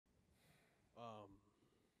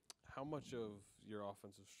how much of your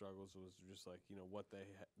offensive struggles was just like what the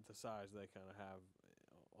size they kind of have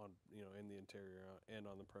on in the interior and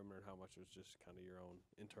on the perimeter, and how much was just kind of your own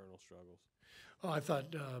internal struggles? Oh, I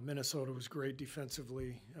thought Minnesota was great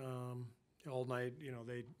defensively all night.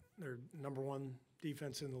 They're number one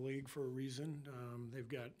defense in the league for a reason. They've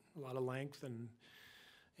got a lot of length, and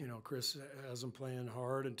Chris has them playing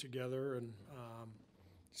hard and together, and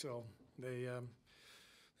so they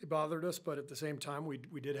bothered us. But at the same time, we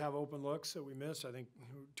did have open looks that we missed. I think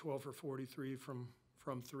 12 for 43 from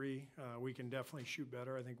three. We can definitely shoot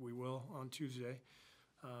better. I think we will on Tuesday.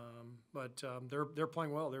 But they're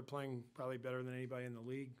playing well. They're playing probably better than anybody in the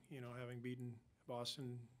league. Having beaten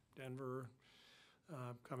Boston, Denver,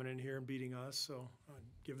 coming in here and beating us. So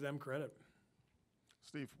give them credit.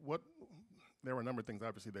 Steve, there were a number of things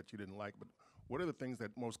obviously that you didn't like, but what are the things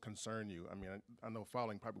that most concern you? I mean, I know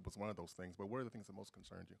fouling probably was one of those things, but what are the things that most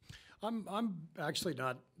concerned you? I'm actually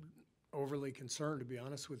not overly concerned, to be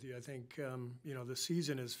honest with you. I think the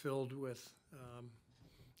season is filled with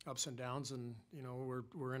ups and downs, and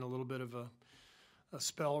we're in a little bit of a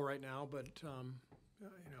spell right now. But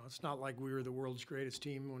it's not like we were the world's greatest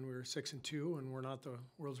team when we were 6-2, and we're not the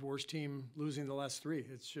world's worst team losing the last three.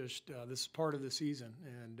 It's just this is part of the season,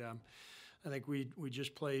 and I think we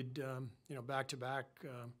just played back to back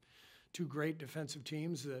two great defensive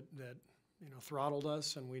teams that throttled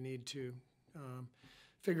us, and we need to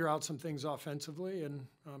figure out some things offensively, and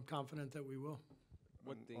I'm confident that we will.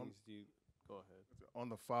 What things do you go ahead? On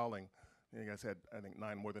the fouling, you guys had, I think,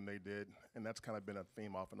 9 more than they did, and that's kind of been a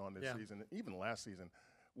theme off and on this season, even last season.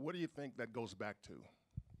 What do you think that goes back to?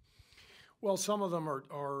 Well, some of them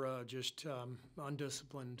are just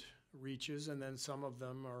undisciplined reaches, and then some of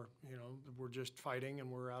them are, we're just fighting and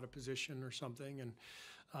we're out of position or something.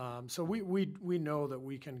 And so we know that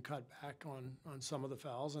we can cut back on some of the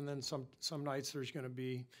fouls, and then some nights there's going to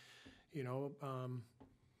be,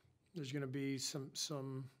 there's going to be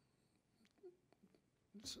some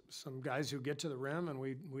guys who get to the rim, and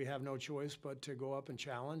we have no choice but to go up and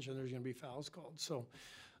challenge, and there's going to be fouls called. So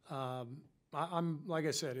I'm like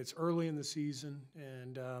I said, it's early in the season,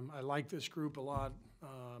 and I like this group a lot.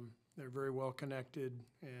 They're very well connected,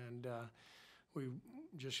 and we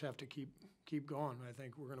just have to keep going. I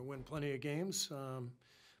think we're going to win plenty of games,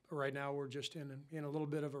 but right now we're just in a little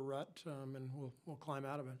bit of a rut, and we'll climb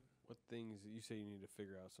out of it. What things you say you need to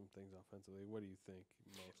figure out some things offensively? What do you think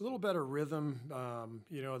most? A little better rhythm.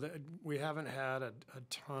 We haven't had a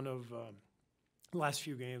ton of last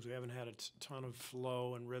few games. We haven't had a ton of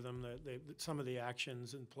flow and rhythm. That some of the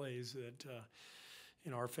actions and plays that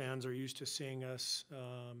our fans are used to seeing us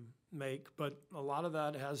make, but a lot of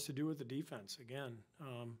that has to do with the defense. Again,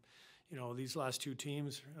 these last two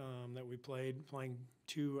teams that we playing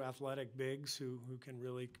two athletic bigs who can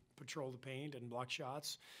really patrol the paint and block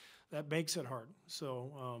shots. That makes it hard.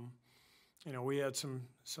 So, we had some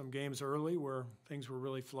games early where things were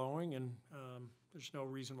really flowing, and there's no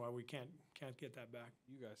reason why we can't get that back.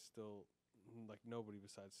 You guys still, like nobody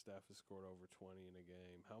besides Steph has scored over 20 in a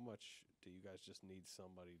game. How much do you guys just need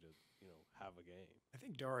somebody to, have a game? I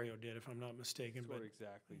think Dario did, if I'm not mistaken. Scored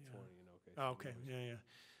exactly 20 in OKC. Oh, okay, yeah.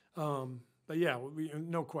 But yeah,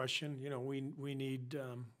 no question. We need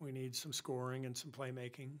some scoring and some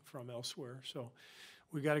playmaking from elsewhere. So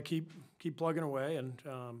we got to keep plugging away, and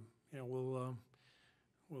we'll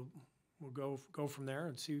go from there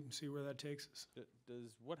and see where that takes us.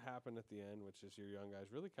 Does what happened at the end, which is your young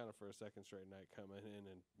guys really kind of for a second straight night coming in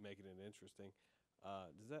and making it interesting,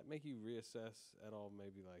 does that make you reassess at all?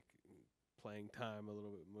 Maybe like playing time a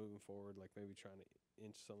little bit moving forward, like maybe trying to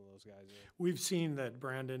inch some of those guys in? We've seen that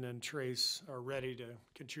Brandon and Trace are ready to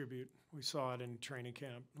contribute. We saw it in training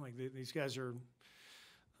camp. Like these guys are,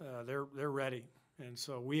 they're ready, and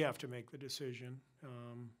so we have to make the decision.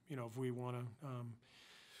 If we want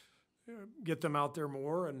to get them out there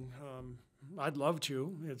more, and I'd love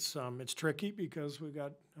to. It's tricky because we've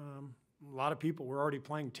got a lot of people. We're already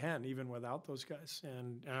playing 10 even without those guys,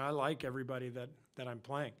 and I like everybody that I'm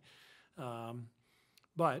playing.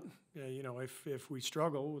 But if we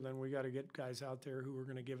struggle, then we got to get guys out there who are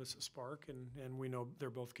going to give us a spark, and we know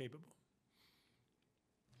they're both capable.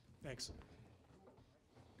 Thanks.